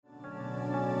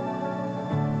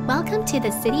Welcome to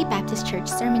the City Baptist Church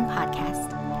Sermon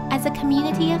Podcast. As a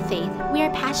community of faith, we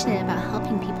are passionate about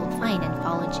helping people find and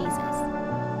follow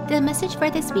Jesus. The message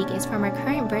for this week is from our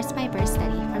current verse-by-verse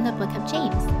study from the book of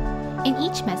James. In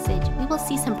each message, we will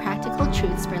see some practical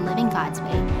truths for living God's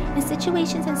way in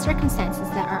situations and circumstances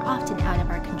that are often out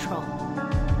of our control.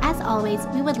 As always,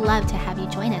 we would love to have you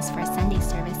join us for a Sunday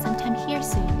service sometime here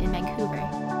soon in Vancouver.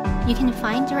 You can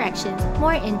find directions,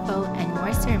 more info, and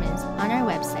more sermons on our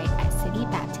website at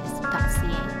citybaptist.ca.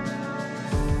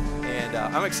 And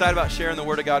I'm excited about sharing the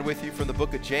Word of God with you from the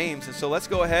book of James. And so let's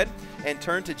go ahead and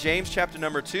turn to James chapter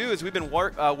number 2 as we've been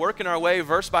working our way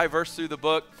verse by verse through the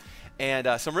book.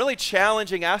 And some really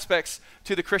challenging aspects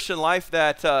to the Christian life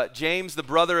that James, the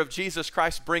brother of Jesus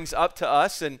Christ, brings up to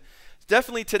us. And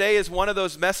definitely today is one of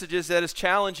those messages that is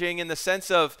challenging in the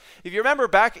sense of, if you remember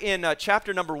back in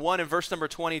chapter number 1 and verse number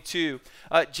 22,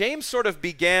 James sort of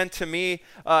began to me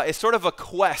as sort of a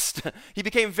quest. He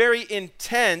became very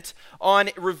intent on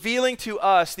revealing to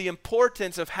us the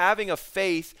importance of having a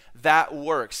faith that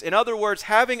works. In other words,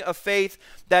 having a faith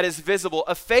that is visible,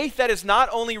 a faith that is not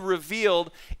only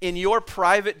revealed in your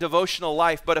private devotional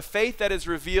life, but a faith that is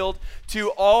revealed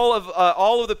to all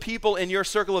of the people in your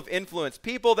circle of influence.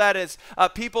 People that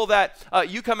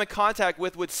you come in contact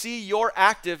with would see your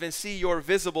active and see your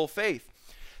visible faith.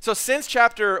 So since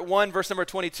chapter 1, verse number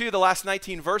 22, the last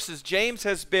 19 verses, James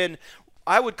has been,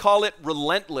 I would call it,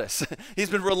 relentless.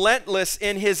 He's been relentless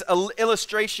in his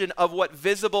illustration of what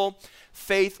visible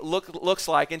faith looks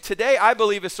like. And today, I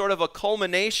believe, is sort of a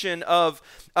culmination of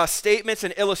statements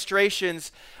and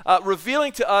illustrations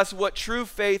revealing to us what true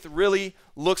faith really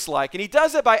looks like. And he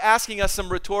does it by asking us some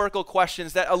rhetorical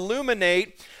questions that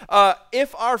illuminate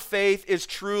if our faith is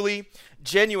truly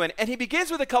genuine. And he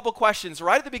begins with a couple questions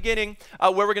right at the beginning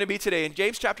where we're going to be today. In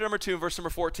James chapter number 2, verse number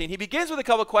 14, he begins with a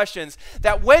couple questions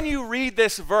that when you read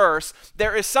this verse,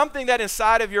 there is something that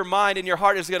inside of your mind and your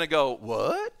heart is going to go,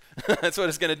 what? That's what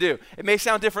it's going to do. It may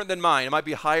sound different than mine. It might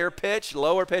be higher pitch,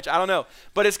 lower pitch, I don't know.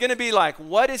 But it's going to be like,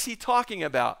 what is he talking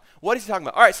about? What is he talking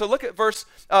about? All right, so look at verse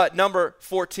number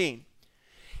 14.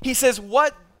 He says,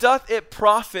 what doth it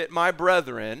profit, my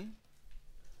brethren?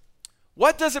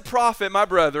 What does it profit, my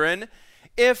brethren,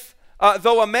 if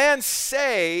though a man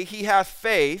say he hath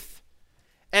faith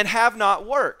and have not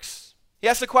works? He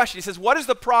asks the question. He says, what is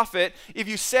the profit if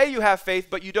you say you have faith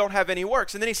but you don't have any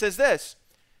works? And then he says this,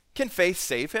 can faith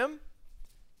save him?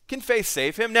 Can faith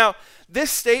save him? Now,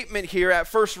 this statement here at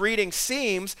first reading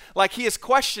seems like he is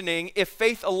questioning if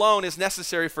faith alone is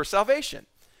necessary for salvation.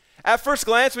 At first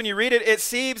glance, when you read it, it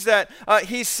seems that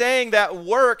he's saying that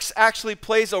works actually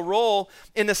plays a role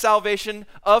in the salvation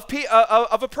of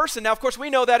a person. Now, of course, we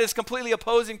know that is completely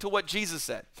opposing to what Jesus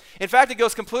said. In fact, it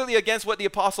goes completely against what the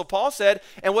Apostle Paul said,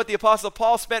 and what the Apostle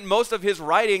Paul spent most of his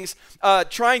writings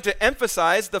trying to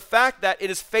emphasize, the fact that it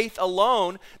is faith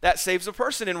alone that saves a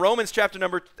person. In Romans chapter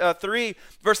number 3,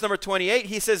 verse number 28,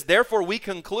 he says, therefore we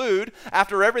conclude,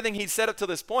 after everything he'd said up to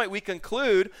this point, we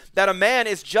conclude that a man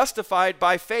is justified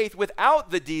by faith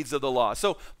without the deeds of the law.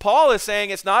 So Paul is saying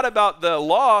it's not about the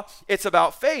law, it's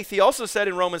about faith. He also said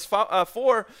in Romans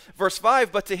 4, verse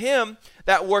 5, but to him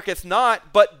that worketh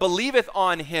not, but believeth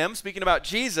on him, speaking about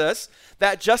Jesus,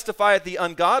 that justifieth the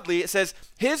ungodly, it says,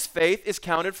 his faith is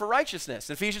counted for righteousness.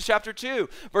 In Ephesians chapter 2,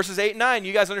 verses 8 and 9,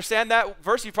 you guys understand that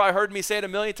verse? You've probably heard me say it a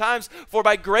million times, for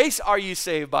by grace are you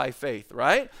saved by faith,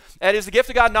 right? And it is the gift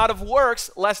of God, not of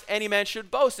works, lest any man should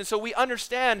boast. And so we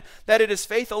understand that it is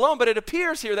faith alone, but it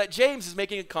appears here that James is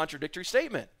making a contradictory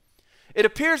statement. It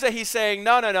appears that he's saying,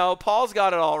 no, Paul's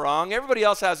got it all wrong. Everybody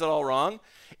else has it all wrong.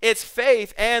 It's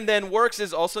faith, and then works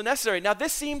is also necessary. Now,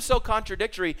 this seems so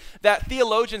contradictory that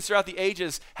theologians throughout the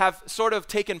ages have sort of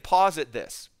taken pause at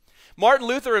this. Martin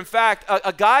Luther, in fact,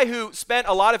 a guy who spent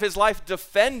a lot of his life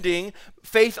defending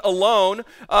faith alone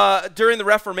during the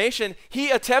Reformation, he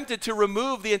attempted to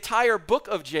remove the entire book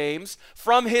of James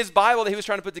from his Bible that he was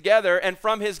trying to put together and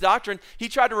from his doctrine. He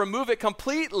tried to remove it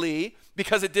completely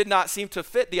because it did not seem to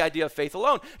fit the idea of faith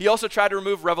alone. He also tried to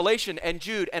remove Revelation and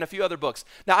Jude and a few other books.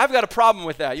 Now, I've got a problem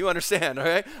with that. You understand,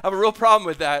 okay? I have a real problem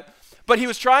with that. But he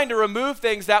was trying to remove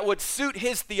things that would suit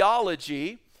his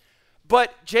theology.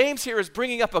 But James here is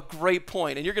bringing up a great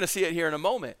point, and you're going to see it here in a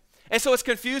moment. And so it's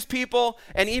confused people,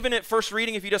 and even at first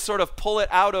reading, if you just sort of pull it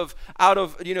out of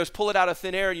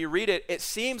thin air and you read it, it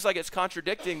seems like it's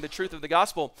contradicting the truth of the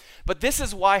gospel. But this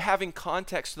is why having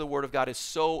context to the Word of God is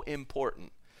so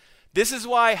important. This is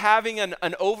why having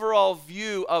an overall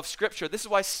view of Scripture, this is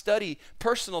why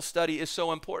personal study is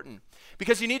so important.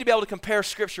 Because you need to be able to compare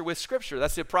Scripture with Scripture.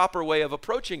 That's the proper way of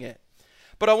approaching it.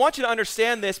 But I want you to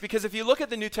understand this, because if you look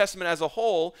at the New Testament as a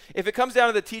whole, if it comes down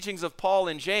to the teachings of Paul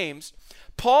and James,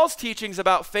 Paul's teachings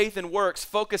about faith and works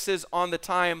focuses on the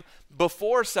time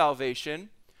before salvation,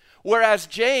 whereas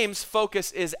James'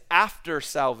 focus is after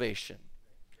salvation.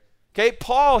 Okay,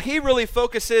 Paul, he really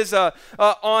focuses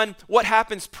on what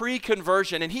happens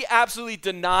pre-conversion, and he absolutely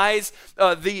denies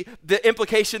the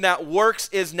implication that works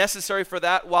is necessary for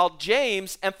that, while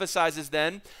James emphasizes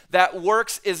then that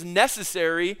works is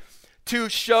necessary to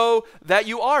show that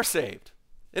you are saved.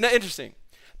 Isn't that interesting?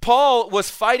 Paul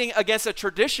was fighting against a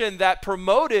tradition that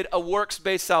promoted a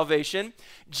works-based salvation.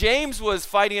 James was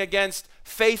fighting against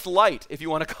faith light, if you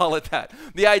want to call it that.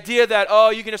 The idea that, oh,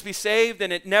 you can just be saved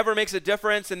and it never makes a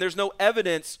difference and there's no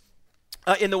evidence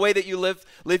in the way that you live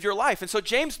your life. And so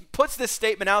James puts this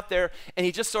statement out there and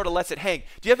he just sort of lets it hang.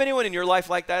 Do you have anyone in your life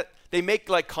like that? They make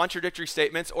like contradictory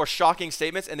statements or shocking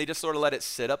statements and they just sort of let it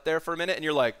sit up there for a minute and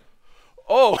you're like,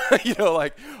 oh,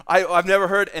 like I've never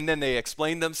heard, and then they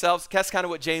explain themselves. That's kind of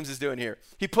what James is doing here.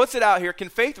 He puts it out here. Can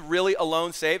faith really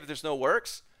alone save if there's no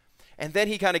works? And then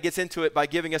he kind of gets into it by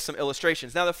giving us some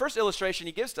illustrations. Now, the first illustration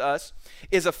he gives to us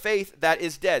is a faith that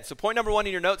is dead. So point number 1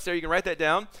 in your notes there, you can write that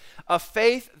down. A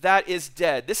faith that is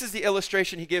dead. This is the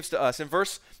illustration he gives to us in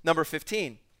verse number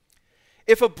 15.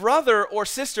 If a brother or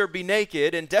sister be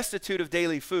naked and destitute of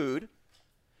daily food,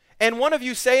 and one of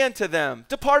you say unto them,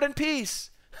 depart in peace,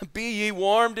 be ye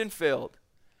warmed and filled.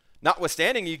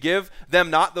 Notwithstanding, you give them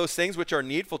not those things which are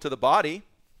needful to the body.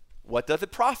 What doth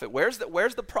it profit? Where's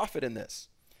the profit in this?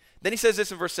 Then he says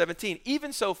this in verse 17.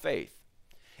 Even so faith,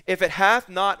 if it hath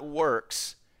not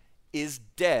works, is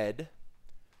dead,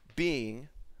 being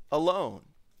alone.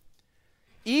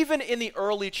 Even in the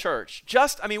early church,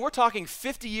 we're talking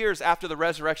 50 years after the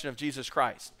resurrection of Jesus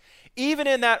Christ. Even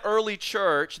in that early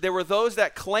church, there were those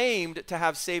that claimed to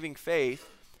have saving faith,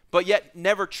 but yet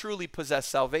never truly possess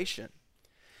salvation.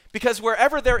 Because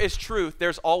wherever there is truth,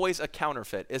 there's always a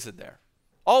counterfeit, isn't there?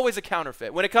 Always a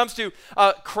counterfeit. When it comes to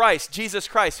Christ, Jesus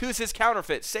Christ, who's his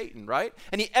counterfeit? Satan, right?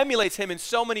 And he emulates him in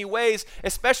so many ways,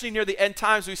 especially near the end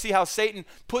times. We see how Satan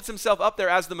puts himself up there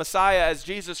as the Messiah, as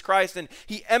Jesus Christ, and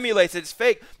he emulates it. It's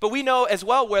fake. But we know as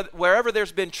well wherever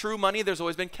there's been true money, there's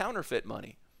always been counterfeit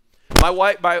money. My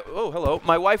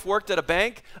wife worked at a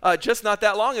bank just not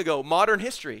that long ago, modern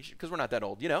history, because we're not that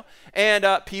old,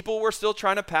 and people were still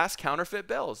trying to pass counterfeit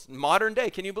bills. Modern day,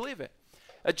 can you believe it?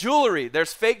 Jewelry,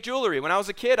 there's fake jewelry. When I was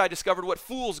a kid, I discovered what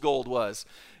fool's gold was,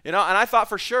 and I thought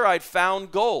for sure I'd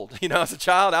found gold. As a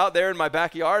child out there in my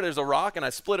backyard, there's a rock, and I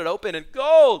split it open, and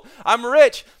gold, I'm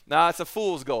rich. No, it's a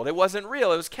fool's gold. It wasn't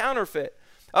real. It was counterfeit.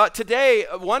 Today,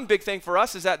 one big thing for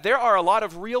us is that there are a lot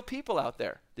of real people out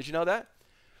there. Did you know that?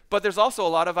 But there's also a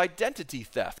lot of identity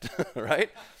theft, right?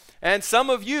 And some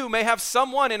of you may have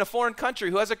someone in a foreign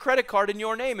country who has a credit card in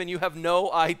your name and you have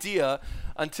no idea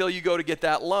until you go to get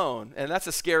that loan. And that's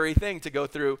a scary thing to go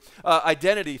through,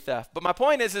 identity theft. But my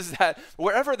point is that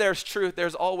wherever there's truth,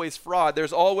 there's always fraud.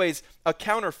 There's always a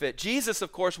counterfeit. Jesus,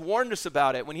 of course, warned us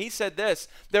about it. When he said this,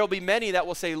 there will be many that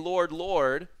will say, Lord,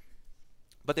 Lord,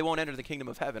 but they won't enter the kingdom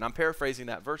of heaven. I'm paraphrasing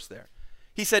that verse there.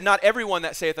 He said, not everyone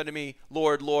that saith unto me,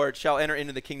 Lord, Lord, shall enter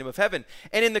into the kingdom of heaven.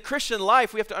 And in the Christian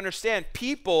life, we have to understand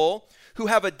people who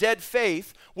have a dead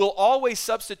faith will always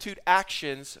substitute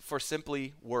actions for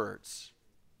simply words.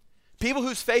 People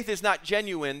whose faith is not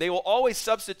genuine, they will always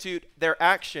substitute their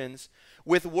actions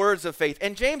with words of faith.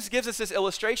 And James gives us this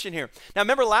illustration here. Now,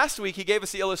 remember last week he gave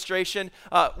us the illustration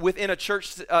within a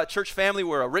church family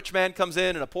where a rich man comes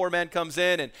in and a poor man comes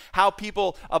in and how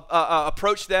people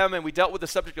approach them, and we dealt with the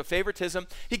subject of favoritism.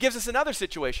 He gives us another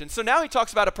situation. So now he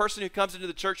talks about a person who comes into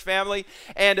the church family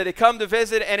and they come to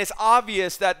visit, and it's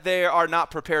obvious that they are not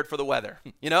prepared for the weather.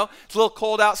 It's a little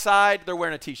cold outside. They're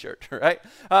wearing a t-shirt, right?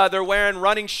 They're wearing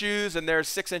running shoes, and there's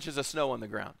 6 inches of snow on the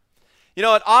ground.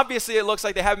 Obviously it looks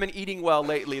like they haven't been eating well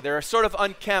lately. They're sort of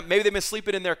unkempt. Maybe they've been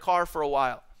sleeping in their car for a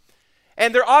while.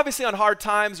 And they're obviously on hard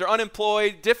times. They're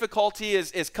unemployed. Difficulty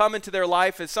is coming to their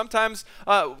life. It sometimes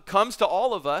comes to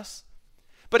all of us.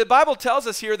 But the Bible tells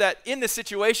us here that in this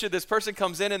situation, this person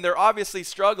comes in and they're obviously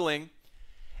struggling.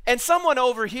 And someone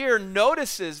over here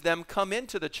notices them come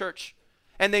into the church.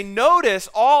 And they notice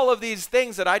all of these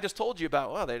things that I just told you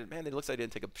about. Well, they looks like they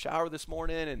didn't take a shower this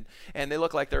morning, and they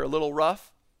look like they're a little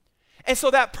rough. And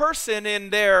so that person in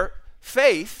their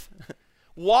faith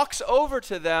walks over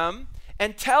to them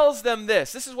and tells them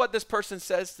this. This is what this person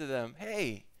says to them.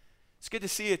 Hey, it's good to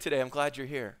see you today. I'm glad you're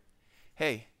here.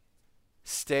 Hey,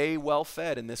 stay well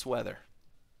fed in this weather.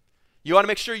 You want to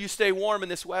make sure you stay warm in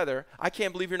this weather. I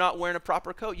can't believe you're not wearing a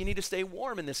proper coat. You need to stay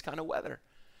warm in this kind of weather.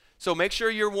 So make sure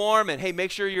you're warm, and hey,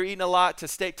 make sure you're eating a lot to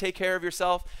take care of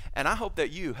yourself. And I hope that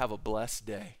you have a blessed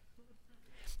day.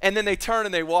 and then they turn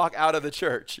and they walk out of the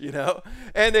church,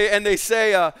 and they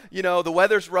say, the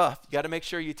weather's rough. You got to make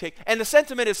sure you take, and the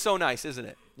sentiment is so nice, isn't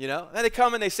it? And they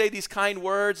come and they say these kind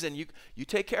words, and you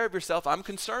take care of yourself. I'm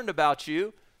concerned about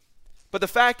you. But the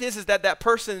fact is that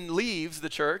person leaves the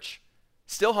church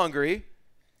still hungry,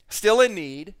 still in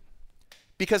need,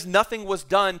 because nothing was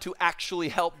done to actually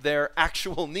help their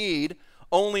actual need.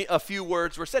 Only a few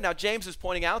words were said. Now, James is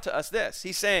pointing out to us this.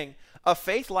 He's saying, a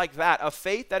faith like that, a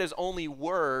faith that is only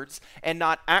words and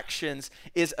not actions,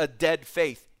 is a dead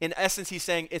faith. In essence, he's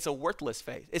saying it's a worthless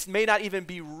faith. It may not even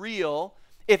be real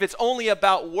if it's only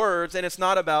about words and it's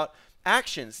not about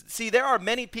actions. See, there are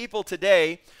many people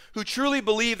today who truly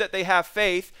believe that they have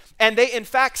faith, and they in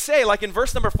fact say, like in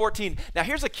verse number 14. Now,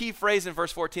 here's a key phrase in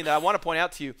verse 14 that I want to point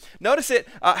out to you. Notice it,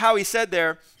 how he said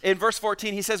there in verse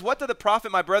 14. He says, "What doth the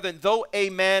profit, my brethren, though a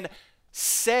man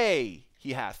say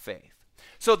he hath faith?"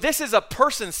 So this is a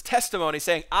person's testimony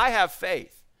saying, I have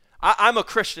faith. I'm a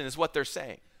Christian is what they're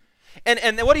saying.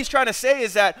 And what he's trying to say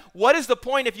is that what is the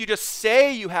point if you just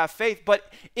say you have faith,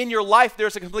 but in your life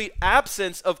there's a complete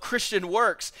absence of Christian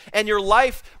works, and your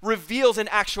life reveals in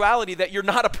actuality that you're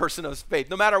not a person of faith.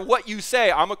 No matter what you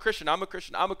say, I'm a Christian, I'm a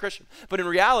Christian, I'm a Christian. But in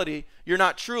reality, you're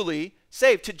not truly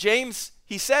saved. To James,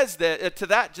 he says that,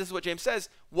 this is what James says,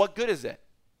 what good is it?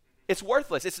 It's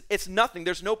worthless. It's nothing.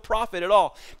 There's no profit at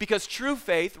all, because true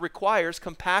faith requires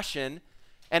compassion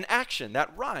and action. That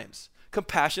rhymes.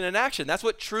 Compassion and action. That's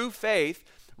what true faith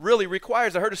really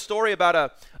requires. I heard a story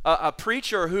about a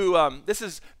preacher who, this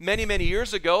is many, many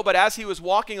years ago, but as he was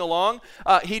walking along,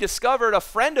 he discovered a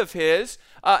friend of his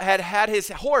had his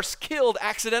horse killed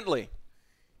accidentally.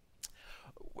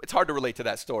 It's hard to relate to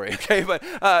that story, okay? But,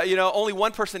 only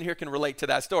one person here can relate to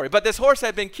that story. But this horse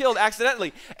had been killed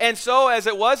accidentally. And so as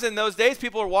it was in those days,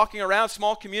 people were walking around,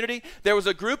 small community. There was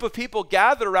a group of people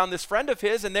gathered around this friend of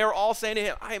his, and they were all saying to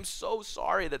him, I am so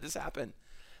sorry that this happened.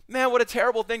 Man, what a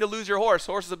terrible thing to lose your horse.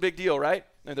 Horse is a big deal, right?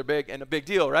 And they're big and a big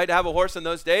deal, right? To have a horse in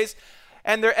those days.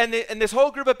 And this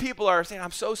whole group of people are saying, I'm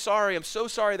so sorry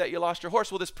that you lost your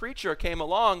horse. Well, this preacher came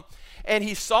along, and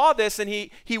he saw this, and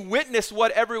he witnessed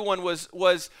what everyone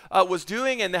was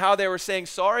doing and how they were saying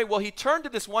sorry. Well, he turned to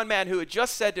this one man who had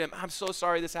just said to him, I'm so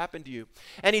sorry this happened to you.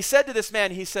 And he said to this man,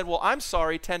 he said, well, I'm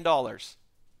sorry, $10.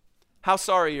 How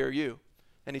sorry are you?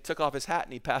 And he took off his hat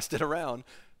and he passed it around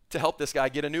to help this guy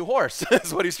get a new horse.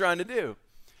 That's what he's trying to do.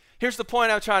 Here's the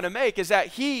point I'm trying to make, is that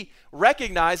he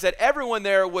recognized that everyone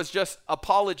there was just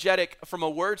apologetic from a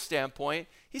word standpoint.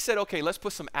 He said, okay, let's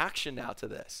put some action now to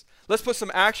this. Let's put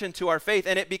some action to our faith,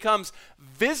 and it becomes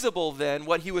visible then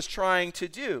what he was trying to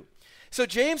do. So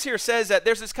James here says that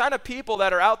there's this kind of people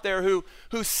that are out there who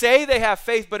say they have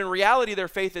faith, but in reality their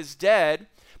faith is dead.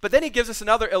 But then he gives us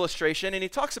another illustration, and he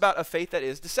talks about a faith that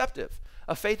is deceptive.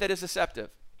 A faith that is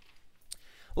deceptive.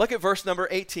 Look at verse number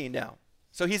 18 now.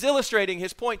 So he's illustrating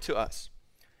his point to us.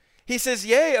 He says,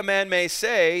 yea, a man may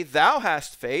say, thou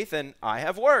hast faith, and I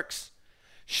have works.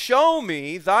 Show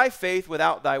me thy faith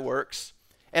without thy works,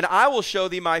 and I will show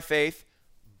thee my faith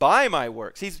by my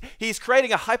works. He's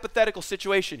creating a hypothetical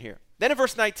situation here. Then in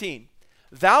verse 19,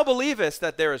 thou believest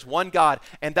that there is one God,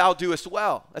 and thou doest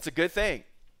well. That's a good thing.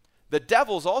 The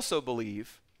devils also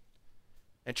believe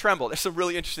and tremble. There's some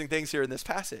really interesting things here in this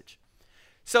passage.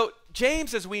 So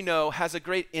James, as we know, has a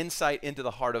great insight into the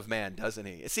heart of man, doesn't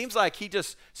he? It seems like he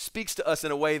just speaks to us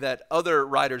in a way that other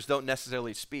writers don't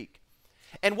necessarily speak.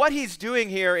 And what he's doing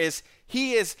here is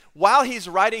while he's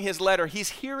writing his letter, he's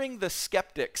hearing the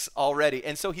skeptics already.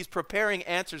 And so he's preparing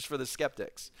answers for the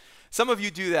skeptics. Some of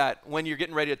you do that when you're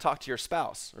getting ready to talk to your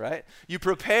spouse, right? You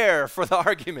prepare for the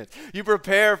argument. You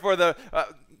prepare for the...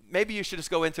 maybe you should just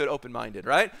go into it open-minded,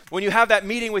 right? When you have that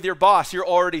meeting with your boss, you're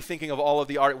already thinking of all of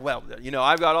the art. Well,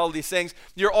 I've got all of these things.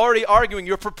 You're already arguing.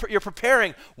 You're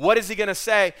preparing. What is he going to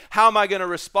say? How am I going to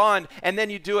respond? And then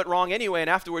you do it wrong anyway, and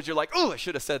afterwards you're like, oh, I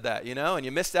should have said that, and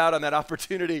you missed out on that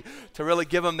opportunity to really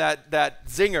give him that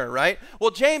zinger, right?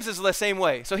 Well, James is the same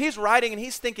way. So he's writing and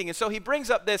he's thinking, and so he brings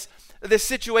up this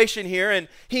situation here, and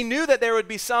he knew that there would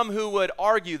be some who would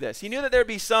argue this. He knew that there would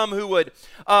be some who would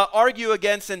argue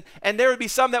against, and there would be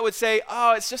some that would say,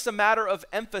 oh, it's just a matter of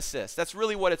emphasis. That's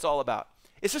really what it's all about.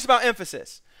 It's just about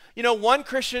emphasis. One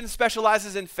Christian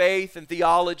specializes in faith and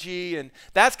theology, and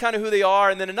that's kind of who they are.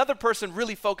 And then another person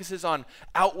really focuses on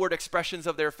outward expressions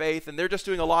of their faith, and they're just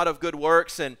doing a lot of good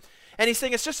works. And he's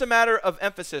saying it's just a matter of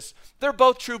emphasis. They're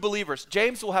both true believers.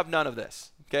 James will have none of this.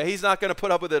 Okay, he's not going to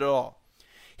put up with it at all.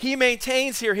 He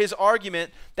maintains here his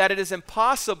argument that it is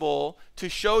impossible to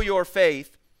show your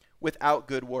faith without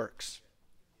good works.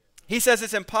 He says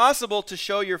it's impossible to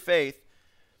show your faith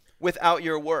without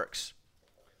your works.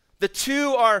 The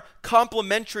two are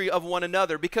complementary of one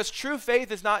another, because true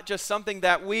faith is not just something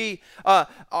that we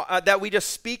just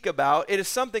speak about. It is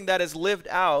something that is lived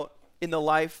out in the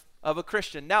life of a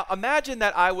Christian. Now, imagine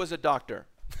that I was a doctor.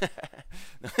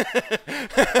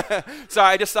 Sorry,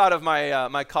 I just thought of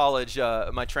my college,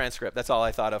 my transcript. That's all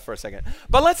I thought of for a second.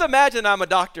 But let's imagine I'm a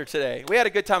doctor today. We had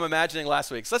a good time imagining last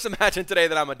week. So let's imagine today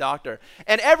that I'm a doctor.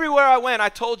 And everywhere I went, I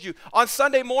told you, on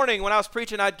Sunday morning when I was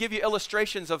preaching, I'd give you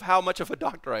illustrations of how much of a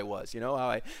doctor I was. You know, how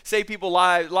I save people's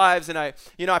lives, and I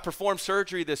performed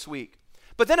surgery this week.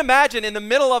 But then imagine in the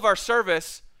middle of our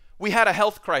service, we had a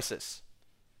health crisis.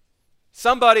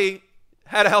 Somebody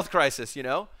had a health crisis, you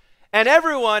know. And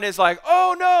everyone is like,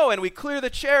 oh no, and we clear the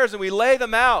chairs and we lay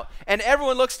them out. And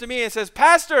everyone looks to me and says,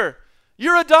 Pastor,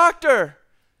 you're a doctor.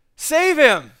 Save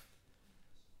him.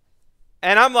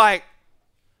 And I'm like,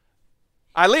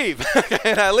 I leave.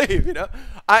 And I leave, you know.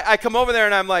 I come over there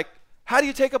and I'm like, how do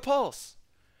you take a pulse?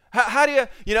 How do you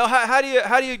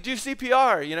do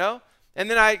CPR, you know? And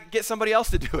then I get somebody else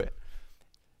to do it.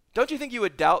 Don't you think you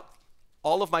would doubt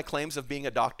all of my claims of being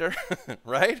a doctor,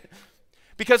 right?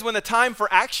 Because when the time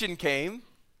for action came,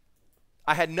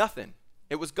 I had nothing.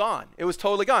 It was gone. It was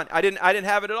totally gone. I didn't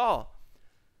have it at all.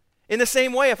 In the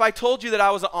same way, if I told you that I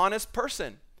was an honest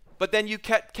person, but then you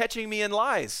kept catching me in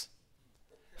lies.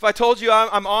 If I told you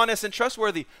I'm honest and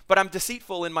trustworthy, but I'm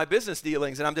deceitful in my business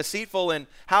dealings and I'm deceitful in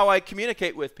how I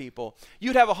communicate with people,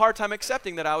 you'd have a hard time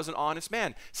accepting that I was an honest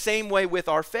man. Same way with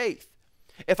our faith.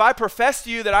 If I profess to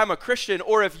you that I'm a Christian,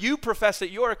 or if you profess that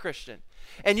you're a Christian,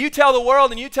 and you tell the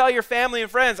world and you tell your family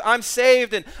and friends, I'm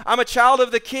saved and I'm a child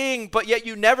of the King, but yet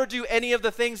you never do any of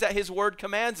the things that his word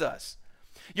commands us.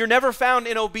 You're never found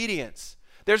in obedience.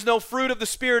 There's no fruit of the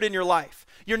Spirit in your life.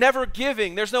 You're never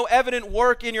giving. There's no evident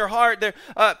work in your heart.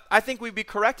 I think we'd be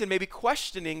correct in maybe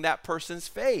questioning that person's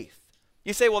faith.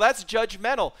 You say, well, that's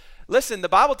judgmental. Listen, the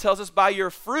Bible tells us by their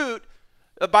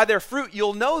fruit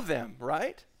you'll know them,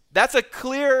 right? That's a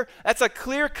clear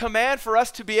command for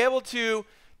us to be able to.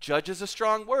 Judge is a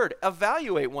strong word.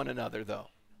 Evaluate one another, though.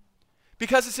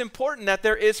 Because it's important that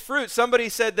there is fruit. Somebody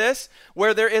said this,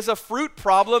 where there is a fruit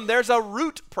problem, there's a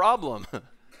root problem.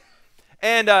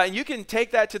 And you can take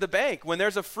that to the bank. When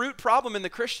there's a fruit problem in the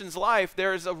Christian's life,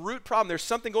 there's a root problem. There's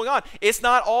something going on. It's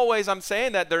not always, I'm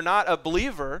saying that they're not a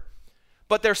believer,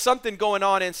 but there's something going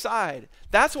on inside.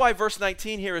 That's why verse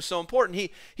 19 here is so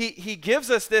important. He gives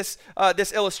us this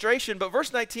illustration, but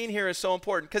verse 19 here is so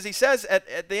important because he says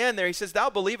at the end there, he says, thou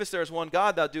believest there is one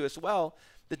God, thou doest well.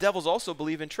 The devils also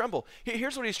believe and tremble.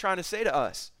 Here's what he's trying to say to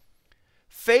us.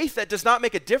 Faith that does not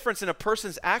make a difference in a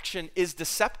person's action is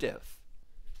deceptive.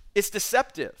 It's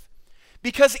deceptive.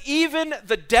 Because even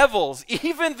the devils,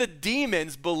 even the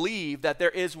demons believe that there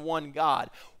is one God.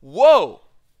 Whoa!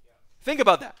 Think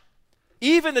about that.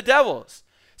 Even the devils.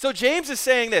 So James is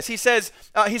saying this. He says,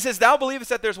 thou believest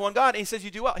that there's one God, and he says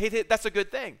you do well. That's a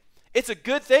good thing. It's a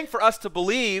good thing for us to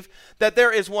believe that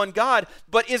there is one God,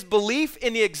 but is belief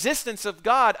in the existence of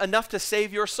God enough to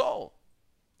save your soul?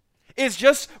 Is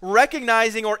just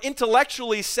recognizing or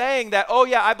intellectually saying that, oh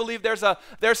yeah, I believe there's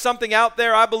something out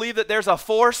there. I believe that there's a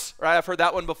force, right? I've heard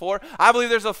that one before. I believe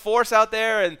there's a force out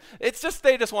there, and it's just,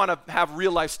 they just want to have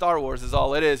real life Star Wars is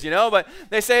all it is, you know? But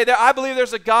they say that I believe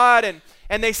there's a God,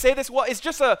 and they say this, well, it's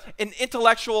just an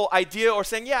intellectual idea, or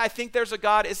saying, yeah, I think there's a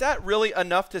God. Is that really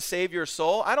enough to save your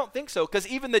soul? I don't think so, because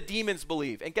even the demons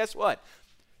believe. And guess what?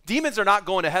 Demons are not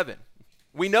going to heaven.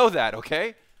 We know that,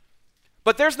 okay?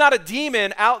 But there's not a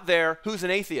demon out there who's an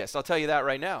atheist. I'll tell you that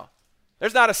right now.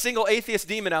 There's not a single atheist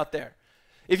demon out there.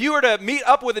 If you were to meet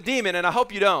up with a demon, and I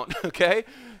hope you don't, okay?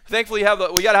 Thankfully,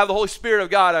 we got to have the Holy Spirit of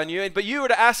God on you. But you were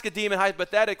to ask a demon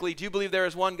hypothetically, do you believe there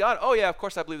is one God? Oh yeah, of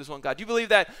course I believe there's one God. Do you believe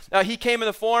that he came in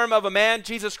the form of a man,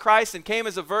 Jesus Christ, and came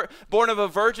as born of a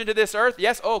virgin to this earth?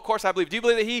 Yes. Oh, of course I believe. Do you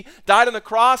believe that he died on the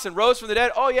cross and rose from the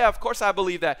dead? Oh yeah, of course I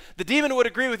believe that. The demon would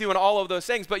agree with you on all of those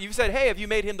things. But you said, hey, have you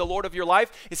made him the Lord of your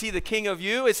life? Is he the king of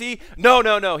you? Is he?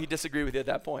 No. He disagreed with you at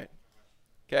that point.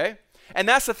 Okay? And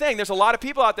that's the thing. There's a lot of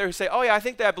people out there who say, oh yeah, I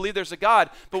think that I believe there's a God.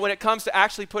 But when it comes to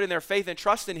actually putting their faith and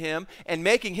trust in him and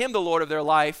making him the Lord of their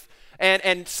life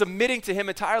and submitting to him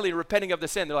entirely and repenting of the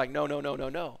sin, they're like,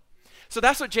 no. So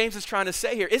that's what James is trying to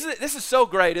say here. This is so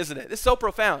great, isn't it? It's so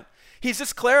profound. He's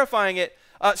just clarifying it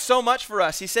so much for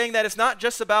us. He's saying that it's not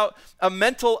just about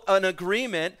an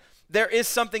agreement. There is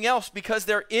something else, because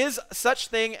there is such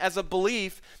thing as a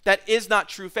belief that is not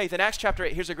true faith. In Acts chapter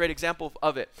 8, here's a great example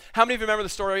of it. How many of you remember the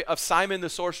story of Simon the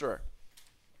sorcerer?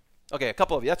 Okay, a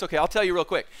couple of you. That's okay. I'll tell you real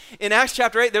quick. In Acts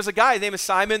chapter 8, there's a guy named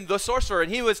Simon the sorcerer,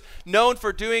 and he was known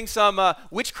for doing some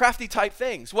witchcrafty type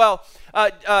things. Well,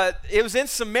 it was in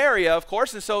Samaria, of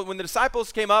course, and so when the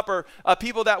disciples came up, or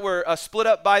people that were split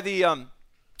up by the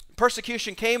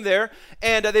persecution came there,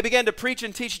 and they began to preach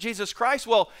and teach Jesus Christ.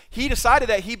 Well, he decided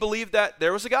that he believed that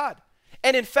there was a God.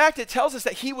 And in fact, it tells us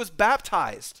that he was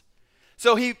baptized.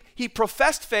 So he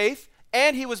professed faith,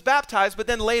 and he was baptized, but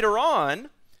then later on,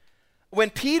 when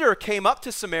Peter came up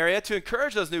to Samaria to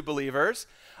encourage those new believers,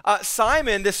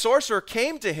 Simon, this sorcerer,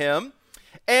 came to him,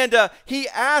 and he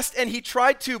asked and he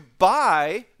tried to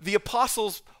buy the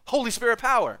apostles' Holy Spirit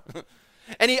power.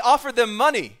 And he offered them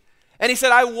money. And he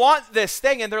said, I want this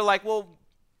thing. And they're like, well,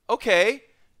 okay,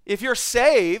 if you're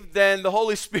saved, then the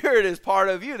Holy Spirit is part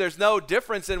of you. There's no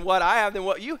difference in what I have than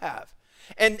what you have.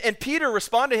 And Peter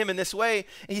responded to him in this way.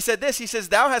 He said this, he says,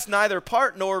 thou hast neither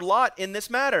part nor lot in this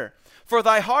matter, for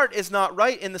thy heart is not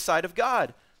right in the sight of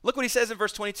God. Look what he says in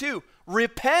verse 22.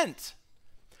 Repent.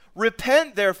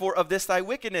 Repent, therefore, of this thy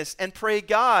wickedness, and pray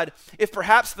God, if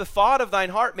perhaps the thought of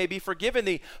thine heart may be forgiven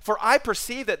thee. For I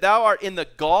perceive that thou art in the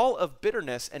gall of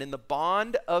bitterness and in the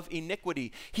bond of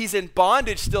iniquity. He's in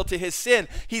bondage still to his sin.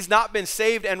 He's not been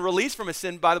saved and released from his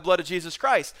sin by the blood of Jesus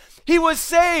Christ. He was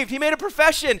saved. He made a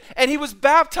profession, and he was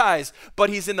baptized, but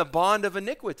he's in the bond of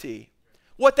iniquity.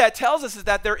 What that tells us is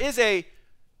that there is a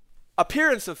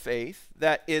appearance of faith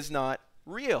that is not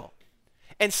real.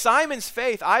 And Simon's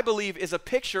faith, I believe, is a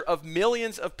picture of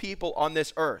millions of people on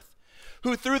this earth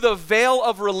who through the veil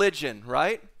of religion,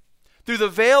 right? Through the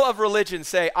veil of religion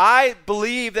say, I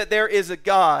believe that there is a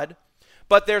God,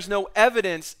 but there's no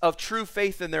evidence of true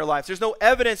faith in their lives. There's no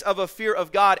evidence of a fear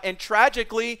of God. And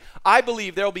tragically, I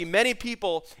believe there will be many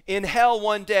people in hell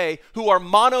one day who are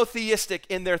monotheistic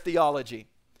in their theology.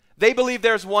 They believe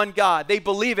there's one God. They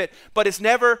believe it, but it's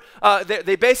never,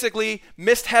 they basically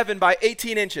missed heaven by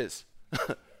 18 inches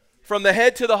from the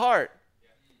head to the heart,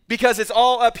 because it's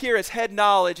all up here. It's head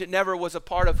knowledge. It never was a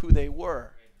part of who they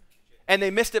were. And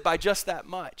they missed it by just that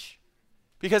much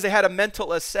because they had a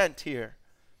mental assent here.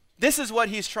 This is what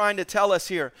he's trying to tell us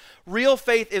here. Real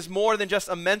faith is more than just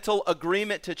a mental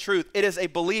agreement to truth. It is a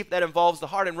belief that involves the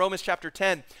heart. In Romans chapter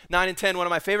 10, 9 and 10, one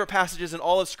of my favorite passages in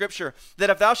all of Scripture, that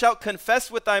if thou shalt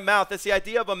confess with thy mouth, that's the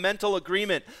idea of a mental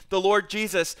agreement, the Lord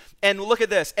Jesus, and look at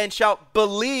this, and shalt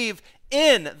believe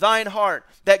in thine heart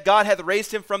that God hath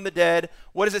raised him from the dead.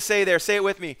 What does it say there? Say it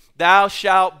with me. Thou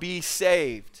shalt be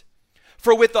saved.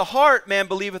 For with the heart man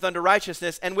believeth unto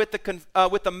righteousness, and with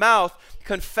the mouth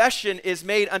confession is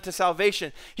made unto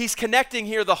salvation. He's connecting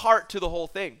here the heart to the whole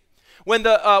thing. When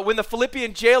the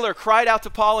Philippian jailer cried out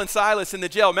to Paul and Silas in the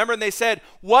jail, remember, and they said,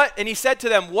 what? And he said to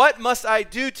them, what must I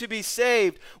do to be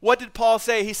saved? What did Paul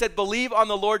say? He said, believe on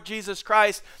the Lord Jesus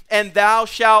Christ, and thou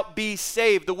shalt be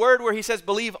saved. The word where he says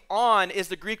believe on is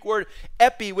the Greek word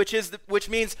epi, which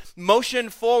means motion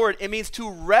forward. It means to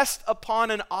rest upon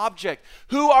an object.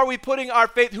 Who are we putting our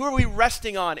faith? Who are we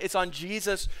resting on? It's on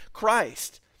Jesus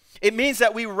Christ. It means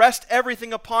that we rest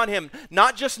everything upon him,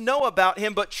 not just know about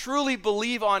him, but truly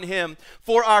believe on him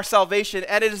for our salvation.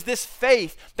 And it is this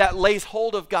faith that lays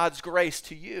hold of God's grace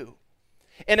to you.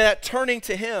 And that turning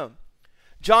to him.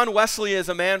 John Wesley is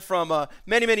a man from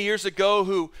many, many years ago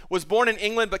who was born in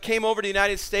England but came over to the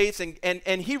United States,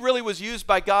 and he really was used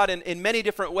by God in many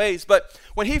different ways. But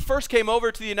when he first came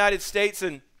over to the United States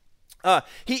and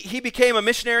he became a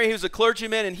missionary. He was a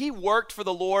clergyman, and he worked for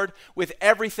the Lord with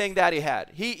everything that he had.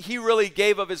 He really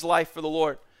gave of his life for the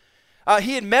Lord.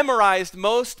 He had memorized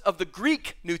most of the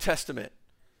Greek New Testament.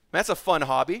 That's a fun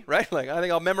hobby, right? Like, I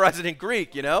think I'll memorize it in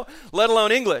Greek, let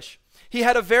alone English. He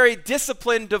had a very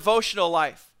disciplined devotional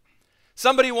life.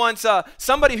 Somebody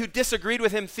who disagreed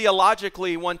with him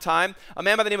theologically one time, a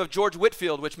man by the name of George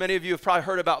Whitefield, which many of you have probably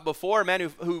heard about before, a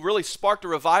man who really sparked a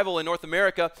revival in North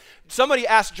America. Somebody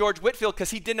asked George Whitefield,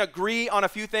 because he didn't agree on a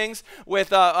few things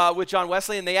with John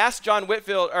Wesley, and they asked George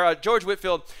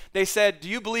Whitefield, they said, do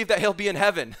you believe that he'll be in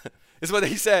heaven? Is what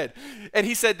he said. And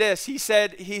he said this, he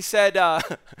said,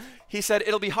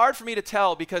 it'll be hard for me to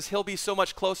tell because he'll be so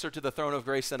much closer to the throne of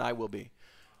grace than I will be.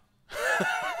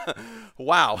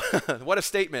 Wow. What a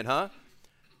statement, huh?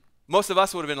 Most of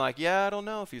us would have been like, yeah, I don't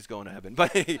know if he's going to heaven.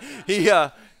 But he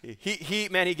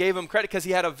gave him credit because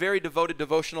he had a very devoted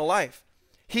devotional life.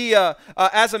 He,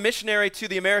 as a missionary to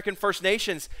the American First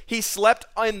Nations, he slept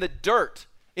in the dirt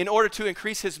in order to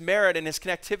increase his merit and his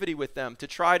connectivity with them, to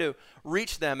try to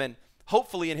reach them. And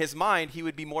hopefully in his mind, he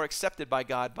would be more accepted by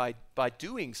God by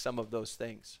doing some of those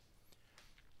things.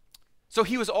 So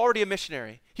he was already a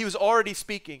missionary. He was already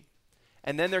speaking.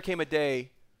 And then there came a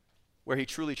day where he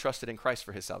truly trusted in Christ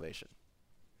for his salvation,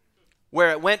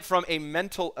 where it went from a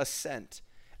mental assent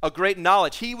a great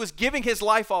knowledge. He was giving his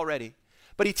life already.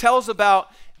 But he tells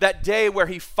about that day where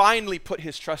he finally put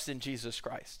his trust in Jesus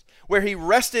Christ, where he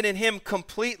rested in him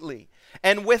completely.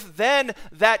 And with then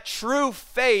that true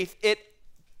faith, it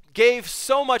gave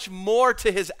so much more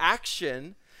to his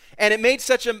action, and it made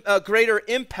such a greater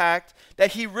impact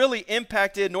that he really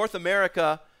impacted North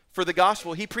America for the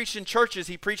gospel. He preached in churches,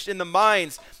 he preached in the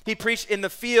mines, he preached in the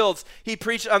fields, he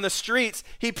preached on the streets,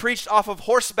 he preached off of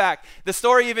horseback. The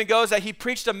story even goes that he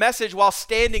preached a message while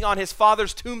standing on his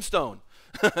father's tombstone.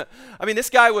 I mean, this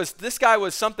guy was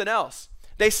something else.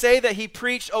 They say that he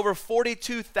preached over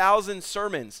 42,000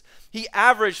 sermons. He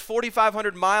averaged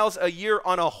 4,500 miles a year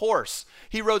on a horse.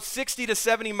 He rode 60 to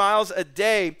 70 miles a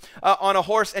day on a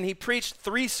horse, and he preached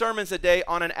 3 sermons a day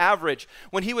on an average.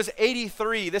 When he was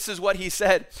 83, this is what he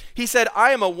said. He said,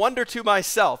 "I am a wonder to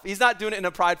myself." He's not doing it in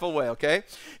a prideful way, okay?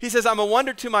 He says, "I'm a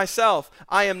wonder to myself.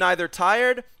 I am neither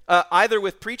tired, either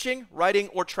with preaching, writing,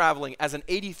 or traveling." As an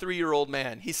 83-year-old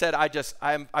man, he said, I'm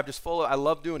just full of, I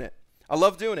love doing it. I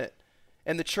love doing it.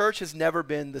 And the church has never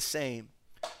been the same.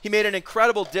 He made an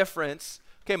incredible difference.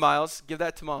 Okay, Miles, give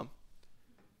that to Mom.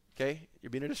 Okay,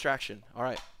 you're being a distraction. All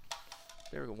right.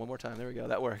 There we go. One more time. There we go.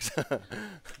 That works.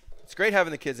 It's great having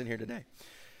the kids in here today.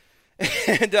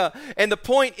 And the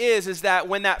point is that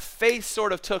when that faith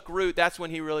sort of took root, that's when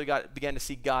he really began to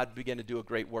see God begin to do a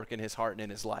great work in his heart and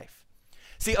in his life.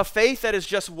 See, a faith that is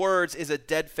just words is a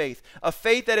dead faith. A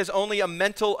faith that is only a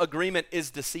mental agreement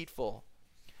is deceitful.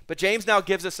 But James now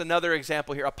gives us another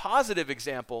example here, a positive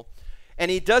example,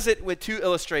 and he does it with 2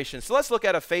 illustrations. So let's look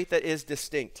at a faith that is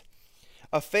distinct.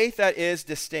 A faith that is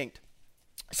distinct.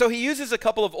 So he uses a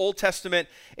couple of Old Testament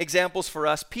examples for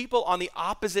us, people on the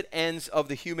opposite ends of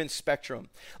the human spectrum.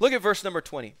 Look at verse number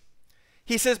 20.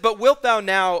 He says, "But wilt thou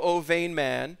know, O vain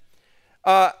man,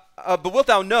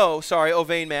 O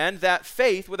vain man, that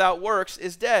faith without works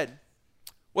is dead?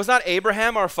 Was not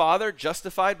Abraham our father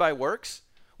justified by works,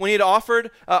 when he had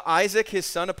offered Isaac his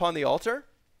son upon the altar?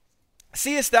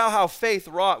 Seest thou how faith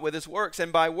wrought with his works,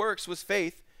 and by works was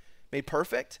faith made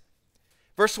perfect?"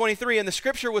 Verse 23, "And the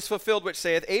scripture was fulfilled which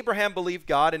saith, Abraham believed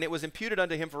God, and it was imputed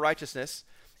unto him for righteousness,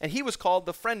 and he was called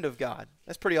the friend of God."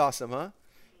 That's pretty awesome, huh?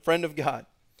 Friend of God.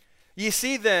 "Ye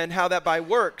see then how that by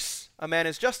works a man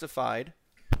is justified,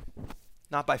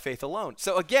 not by faith alone."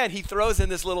 So again, he throws in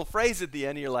this little phrase at the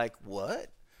end, and you're like,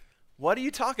 what? What are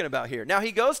you talking about here? Now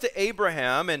he goes to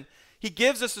Abraham, and he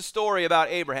gives us a story about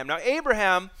Abraham. Now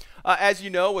Abraham, as you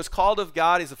know, was called of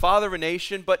God. He's the father of a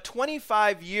nation, but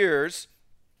 25 years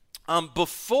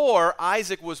before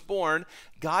Isaac was born,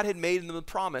 God had made him the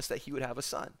promise that he would have a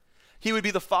son. He would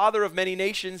be the father of many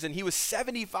nations, and he was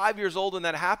 75 years old when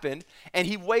that happened, and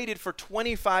he waited for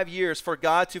 25 years for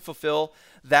God to fulfill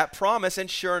that promise, and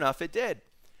sure enough, it did.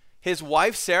 His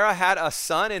wife, Sarah, had a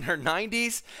son in her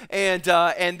 90s, and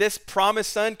this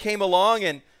promised son came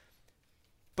along,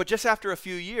 but just after a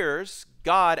few years,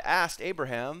 God asked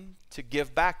Abraham to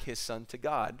give back his son to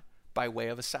God by way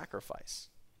of a sacrifice.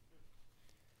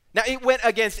 Now, it went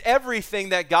against everything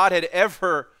that God had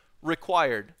ever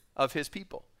required of his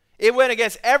people. It went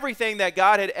against everything that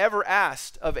God had ever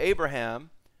asked of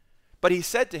Abraham, but he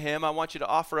said to him, "I want you to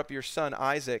offer up your son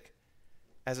Isaac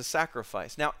as a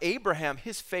sacrifice." Now, Abraham,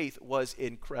 his faith was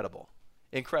incredible.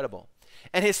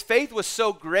 And his faith was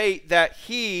so great that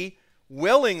he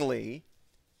willingly,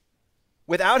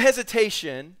 without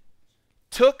hesitation,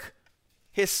 took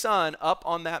his son up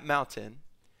on that mountain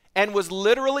and was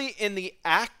literally in the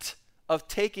act of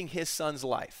taking his son's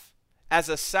life as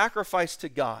a sacrifice to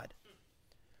God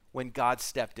when God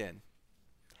stepped in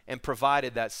and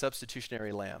provided that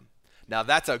substitutionary lamb. Now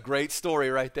that's a great story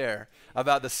right there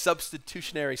about the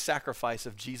substitutionary sacrifice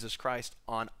of Jesus Christ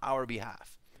on our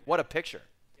behalf. What a picture.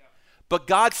 Yeah. But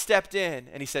God stepped in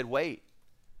and he said, "Wait,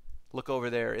 look over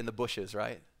there in the bushes,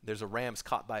 right? There's a ram's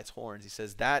caught by its horns." He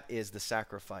says, "That is the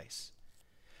sacrifice."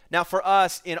 Now for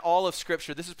us, in all of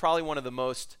Scripture, this is probably one of the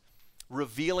most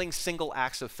revealing single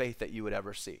acts of faith that you would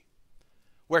ever see,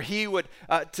 where he would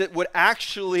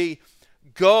actually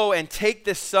go and take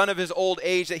this son of his old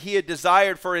age that he had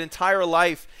desired for an entire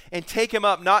life and take him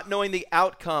up, not knowing the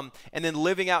outcome, and then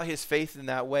living out his faith in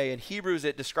that way. In Hebrews,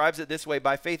 it describes it this way: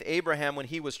 by faith Abraham, when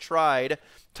he was tried,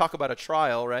 talk about a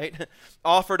trial, right,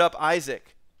 offered up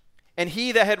Isaac. And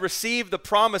he that had received the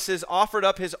promises offered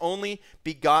up his only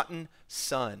begotten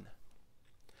son,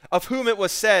 of whom it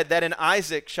was said that in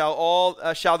Isaac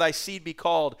shall thy seed be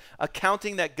called,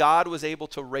 accounting that God was able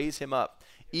to raise him up,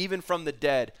 even from the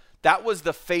dead. That was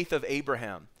the faith of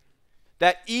Abraham,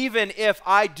 that even if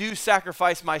I do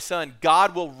sacrifice my son,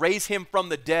 God will raise him from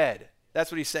the dead.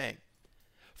 That's what he's saying.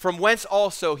 From whence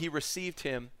also he received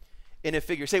him in a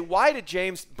figure. Say, why did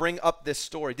James bring up this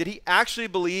story? Did he actually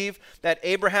believe that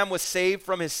Abraham was saved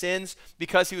from his sins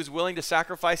because he was willing to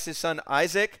sacrifice his son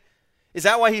Isaac? Is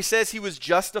that why he says he was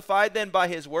justified then by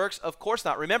his works? Of course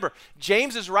not. Remember,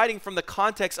 James is writing from the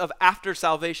context of after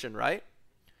salvation, right?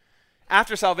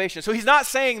 After salvation. So he's not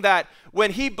saying that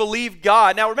when he believed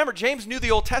God. Now remember, James knew the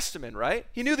Old Testament, right?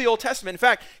 He knew the Old Testament. In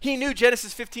fact, he knew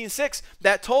Genesis 15:6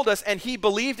 that told us, and he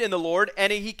believed in the Lord,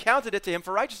 and he counted it to him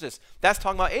for righteousness. That's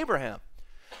talking about Abraham.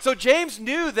 So James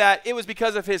knew that it was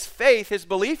because of his faith, his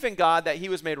belief in God, that he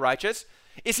was made righteous.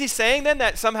 Is he saying then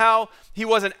that somehow he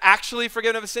wasn't actually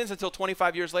forgiven of his sins until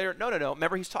 25 years later? No.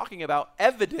 Remember, he's talking about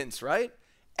evidence, right?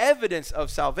 Evidence of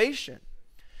salvation.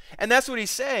 And that's what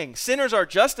he's saying. Sinners are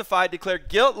justified, declared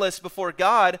guiltless before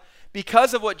God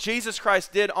because of what Jesus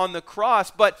Christ did on the cross.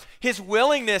 But his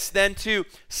willingness then to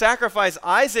sacrifice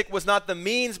Isaac was not the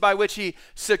means by which he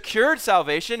secured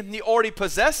salvation. He already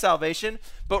possessed salvation,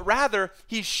 but rather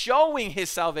he's showing his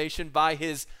salvation by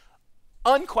his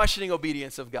unquestioning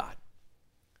obedience of God.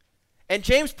 And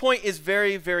James' point is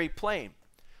very, very plain.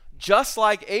 Just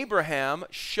like Abraham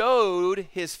showed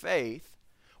his faith,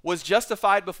 was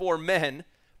justified before men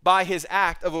by his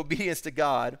act of obedience to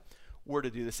God, we're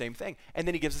to do the same thing. And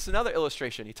then he gives us another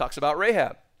illustration. He talks about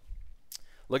Rahab.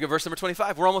 Look at verse number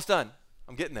 25. We're almost done.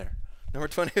 I'm getting there.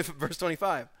 Verse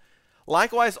 25.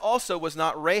 Likewise also was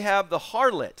not Rahab the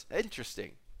harlot.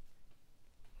 Interesting.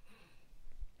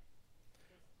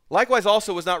 Likewise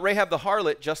also was not Rahab the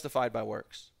harlot justified by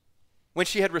works, when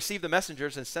she had received the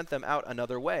messengers and sent them out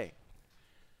another way.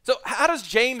 So how does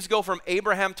James go from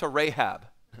Abraham to Rahab?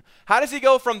 How does he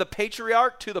go from the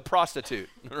patriarch to the prostitute,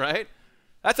 right?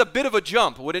 That's a bit of a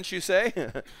jump, wouldn't you say?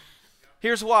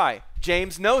 Here's why.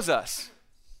 James knows us.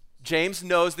 James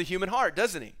knows the human heart,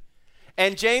 doesn't he?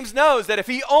 And James knows that if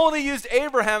he only used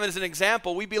Abraham as an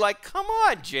example, we'd be like, come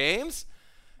on, James.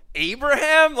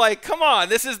 Abraham? Like, come on.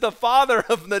 This is the father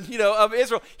of of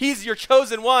Israel. He's your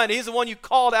chosen one. He's the one you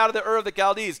called out of the Ur of the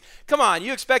Chaldees. Come on.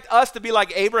 You expect us to be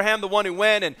like Abraham, the one who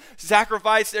went and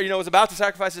sacrificed, was about to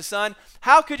sacrifice his son?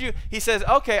 How could you? He says,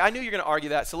 okay, I knew you were going to argue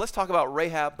that. So let's talk about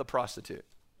Rahab the prostitute.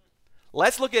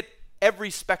 Let's look at every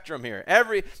spectrum here,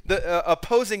 the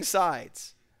opposing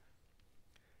sides.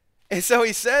 And so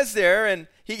he says there, and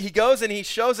he goes and he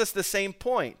shows us the same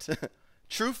point.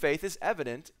 True faith is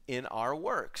evident in our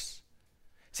works.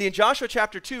 See, in Joshua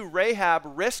chapter 2, Rahab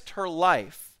risked her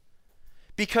life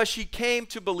because she came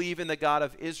to believe in the God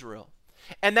of Israel.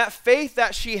 And that faith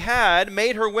that she had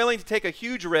made her willing to take a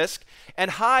huge risk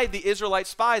and hide the Israelite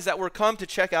spies that were come to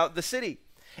check out the city.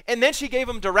 And then she gave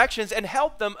them directions and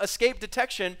helped them escape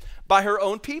detection by her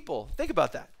own people. Think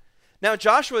about that. Now,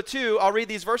 Joshua 2, I'll read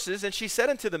these verses. And she said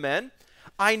unto the men,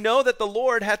 I know that the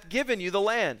Lord hath given you the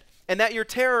land, and that your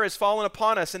terror is fallen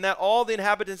upon us, and that all the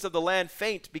inhabitants of the land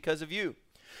faint because of you.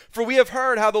 For we have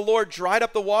heard how the Lord dried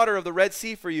up the water of the Red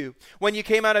Sea for you when you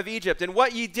came out of Egypt, and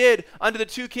what ye did unto the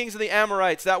 2 kings of the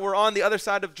Amorites that were on the other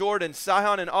side of Jordan,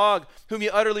 Sihon and Og, whom ye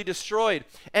utterly destroyed.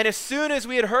 And as soon as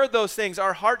we had heard those things,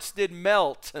 our hearts did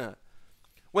melt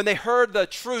when they heard the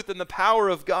truth and the power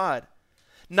of God.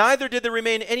 Neither did there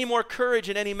remain any more courage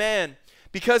in any man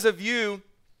because of you.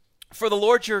 For the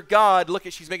Lord your God, look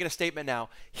at, she's making a statement now.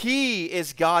 He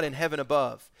is God in heaven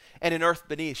above and in earth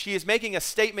beneath. She is making a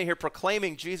statement here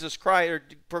proclaiming Jesus Christ, or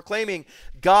proclaiming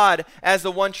God as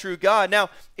the one true God. Now,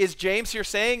 is James here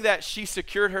saying that she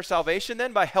secured her salvation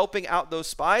then by helping out those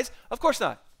spies? Of course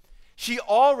not. She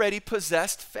already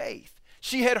possessed faith.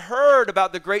 She had heard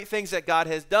about the great things that God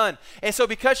has done. And so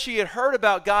because she had heard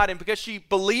about God and because she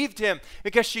believed him,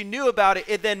 because she knew about it,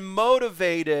 it then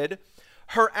motivated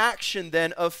her action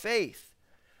then of faith.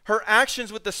 Her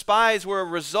actions with the spies were a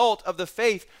result of the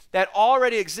faith that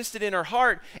already existed in her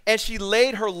heart, and she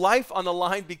laid her life on the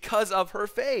line because of her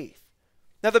faith.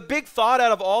 Now, the big thought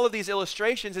out of all of these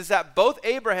illustrations is that both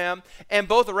Abraham and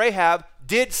both Rahab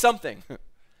did something.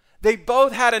 They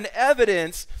both had an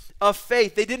evidence of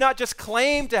faith. They did not just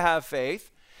claim to have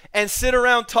faith and sit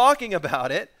around talking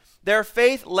about it. Their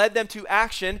faith led them to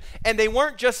action, and they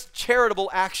weren't just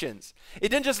charitable actions. It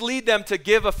didn't just lead them to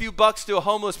give a few bucks to a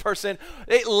homeless person.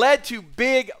 It led to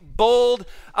big, bold,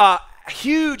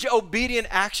 huge obedient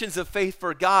actions of faith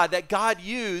for God that God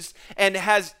used and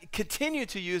has continued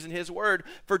to use in his word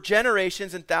for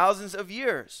generations and thousands of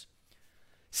years.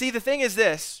 See, the thing is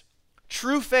this,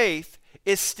 true faith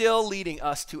is still leading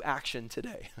us to action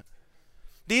today.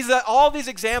 All these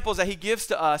examples that he gives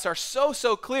to us are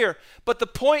so clear, but the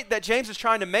point that James is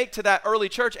trying to make to that early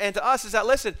church and to us is that,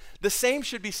 listen, the same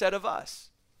should be said of us.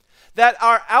 That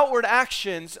our outward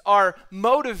actions are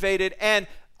motivated and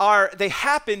they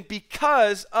happen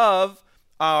because of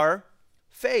our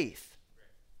faith.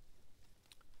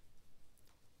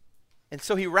 And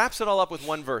so he wraps it all up with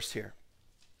one verse here.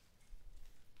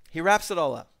 He wraps it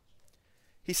all up.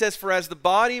 He says, "For as the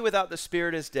body without the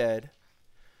spirit is dead,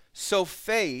 so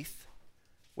faith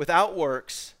without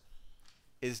works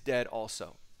is dead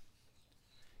also."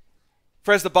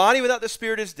 For as the body without the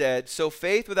spirit is dead, so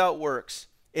faith without works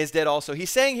is dead also. He's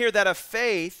saying here that a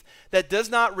faith that does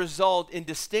not result in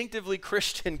distinctively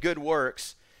Christian good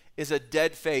works is a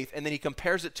dead faith, and then he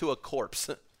compares it to a corpse.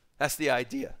 That's the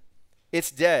idea.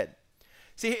 It's dead.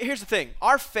 See, here's the thing.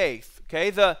 Our faith,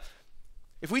 okay,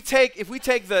 if we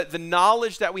take the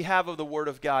knowledge that we have of the Word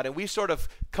of God and we sort of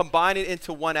combine it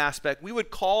into one aspect, we would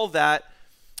call that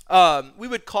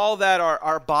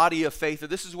our body of faith, or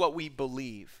this is what we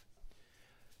believe.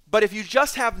 But if you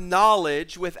just have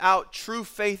knowledge without true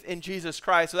faith in Jesus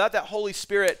Christ, without that Holy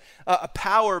Spirit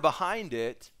power behind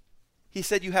it, he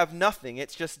said you have nothing.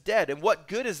 It's just dead. And what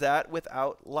good is that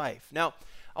without life? Now,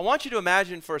 I want you to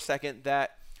imagine for a second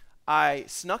that I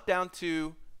snuck down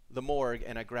to the morgue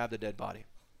and I grabbed a dead body.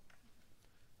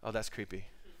 Oh, that's creepy.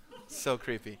 So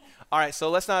creepy. All right, so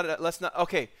let's not,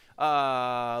 okay.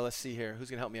 Let's see here. Who's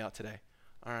going to help me out today?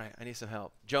 All right, I need some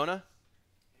help. Jonah?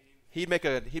 He'd make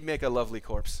a lovely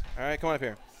corpse. All right, come on up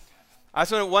here. I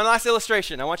just want one last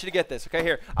illustration. I want you to get this. Okay,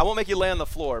 here. I won't make you lay on the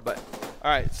floor, but all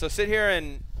right. So sit here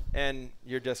and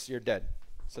you're dead.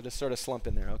 So just sort of slump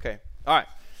in there. Okay. All right.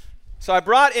 So I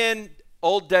brought in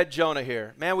old dead Jonah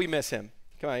here. Man, we miss him.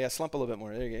 Come on, yeah, slump a little bit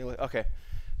more. There you go. Okay.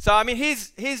 So I mean,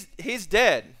 he's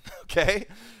dead. Okay.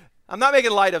 I'm not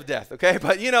making light of death. Okay,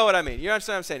 but you know what I mean. You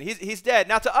understand what I'm saying? He's dead.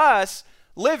 Now to us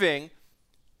living,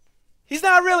 he's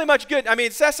not really much good. I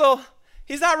mean, Cecil,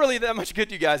 he's not really that much good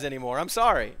to you guys anymore. I'm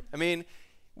sorry. I mean,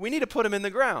 we need to put him in the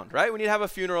ground, right? We need to have a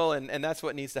funeral, and that's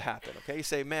what needs to happen, okay? You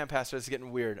say, man, Pastor, this is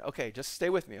getting weird. Okay, just stay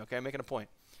with me, okay? I'm making a point.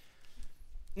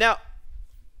 Now,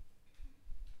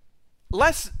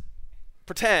 let's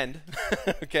pretend,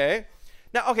 okay?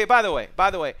 Now, okay, by the way,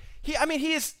 I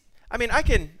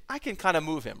can kind of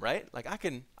move him, right? Like I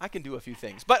can do a few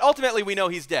things. But ultimately we know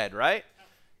he's dead, right?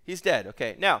 He's dead,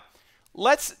 okay. Now,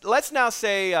 let's now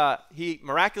say he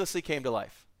miraculously came to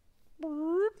life.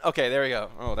 Okay, there we go.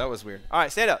 Oh, that was weird. All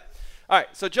right, stand up. All right,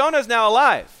 so Jonah's now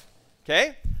alive,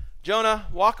 okay? Jonah,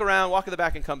 walk to the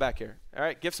back and come back here. All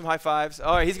right, give some high fives.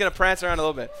 All right, he's going to prance around a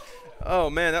little bit. Oh,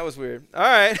 man, that was weird. All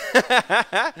right.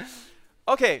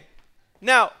 Okay,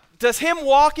 now, does him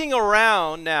walking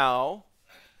around now,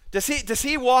 does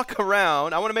he walk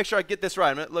around? I want to make sure I get this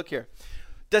right. Look here.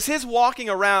 Does his walking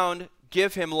around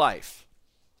give him life?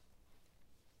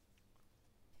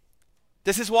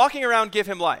 Does his walking around give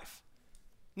him life?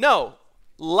 No.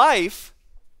 Life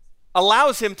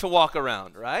allows him to walk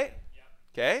around, right? Yeah.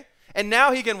 Okay. And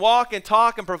now he can walk and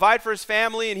talk and provide for his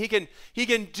family, and he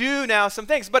can do now some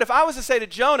things. But if I was to say to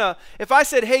Jonah, if I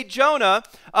said, hey, Jonah,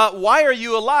 why are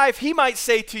you alive? He might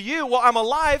say to you, well, I'm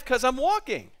alive because I'm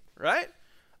walking, right?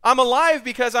 I'm alive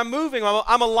because I'm moving.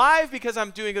 I'm alive because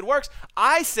I'm doing good works.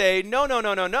 I say,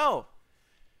 no.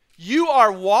 You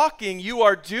are walking, you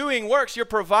are doing works, you're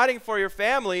providing for your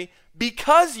family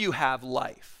because you have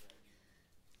life.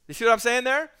 You see what I'm saying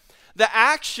there? The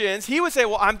actions, he would say,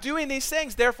 well, I'm doing these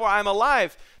things, therefore I'm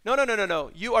alive.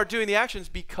 No. You are doing the actions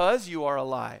because you are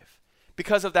alive,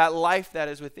 because of that life that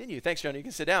is within you. Thanks, Jonah. You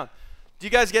can sit down. Do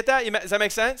you guys get that? Does that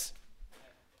make sense?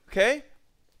 Okay.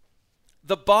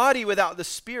 The body without the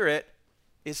spirit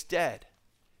is dead.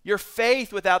 Your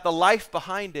faith without the life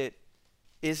behind it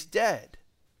is dead.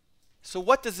 So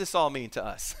what does this all mean to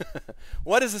us?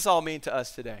 What does this all mean to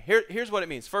us today? Here's what it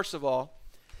means. First of all,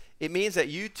 it means that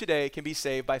you today can be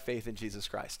saved by faith in Jesus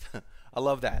Christ. I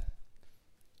love that.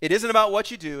 It isn't about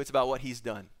what you do, it's about what he's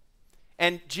done.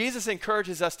 And Jesus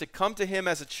encourages us to come to him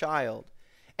as a child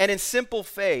and in simple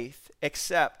faith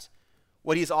accept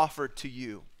what he's offered to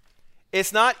you.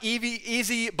 It's not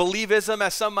easy believism,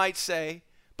 as some might say,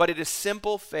 but it is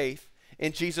simple faith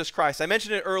in Jesus Christ. I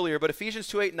mentioned it earlier, but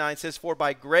Ephesians 2:8-9 says, for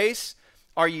by grace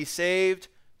are ye saved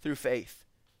through faith.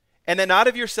 And that not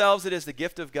of yourselves, it is the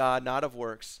gift of God, not of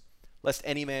works, lest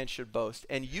any man should boast.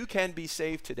 And you can be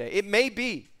saved today. It may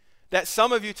be that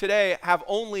some of you today have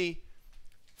only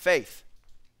faith.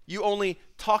 You only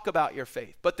talk about your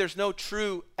faith, but there's no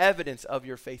true evidence of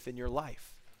your faith in your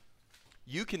life.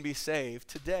 You can be saved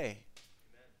today.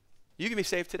 You can be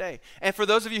saved today. And for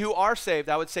those of you who are saved,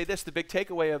 I would say this, the big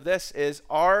takeaway of this is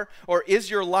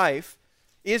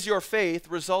is your faith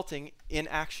resulting in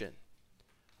action?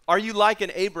 Are you like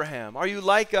an Abraham? Are you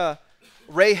like a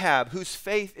Rahab whose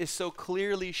faith is so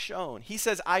clearly shown? He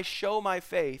says, I show my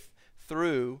faith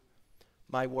through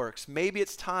my works. Maybe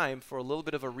it's time for a little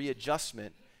bit of a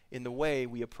readjustment in the way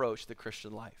we approach the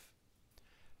Christian life.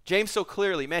 James so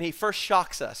clearly, man, he first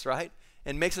shocks us, right?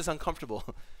 and makes us uncomfortable.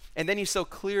 And then he so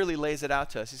clearly lays it out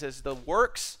to us. He says, the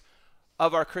works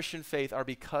of our Christian faith are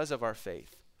because of our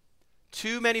faith.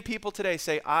 Too many people today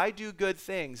say, I do good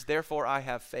things, therefore I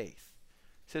have faith.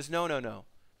 He says, no, no, no.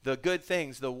 The good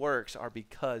things, the works, are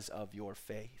because of your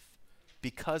faith.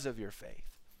 Because of your faith.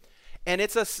 And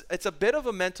it's a bit of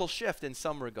a mental shift in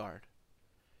some regard.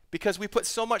 Because we put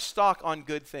so much stock on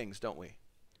good things, don't we?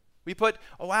 We put,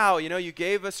 oh, wow, you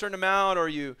gave a certain amount, or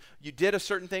you did a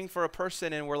certain thing for a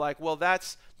person, and we're like, well,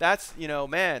 that's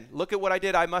man, look at what I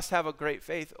did. I must have a great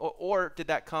faith. Or did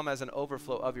that come as an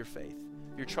overflow of your faith,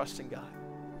 your trust in God?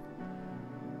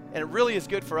 And it really is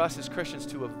good for us as Christians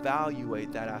to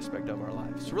evaluate that aspect of our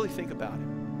lives, to really think about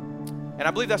it. And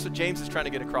I believe that's what James is trying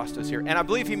to get across to us here. And I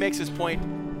believe he makes his point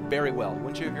very well.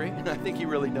 Wouldn't you agree? I think he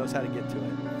really knows how to get to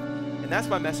it. And that's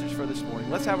my message for this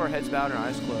morning. Let's have our heads bowed and our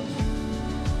eyes closed.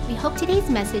 We hope today's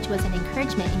message was an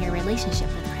encouragement in your relationship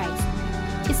with Christ.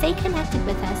 To stay connected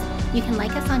with us, you can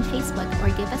like us on Facebook or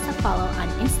give us a follow on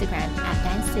Instagram at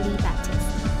Van City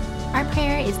Baptist. Our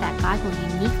prayer is that God will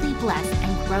uniquely bless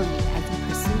and grow you as you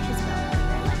pursue His will.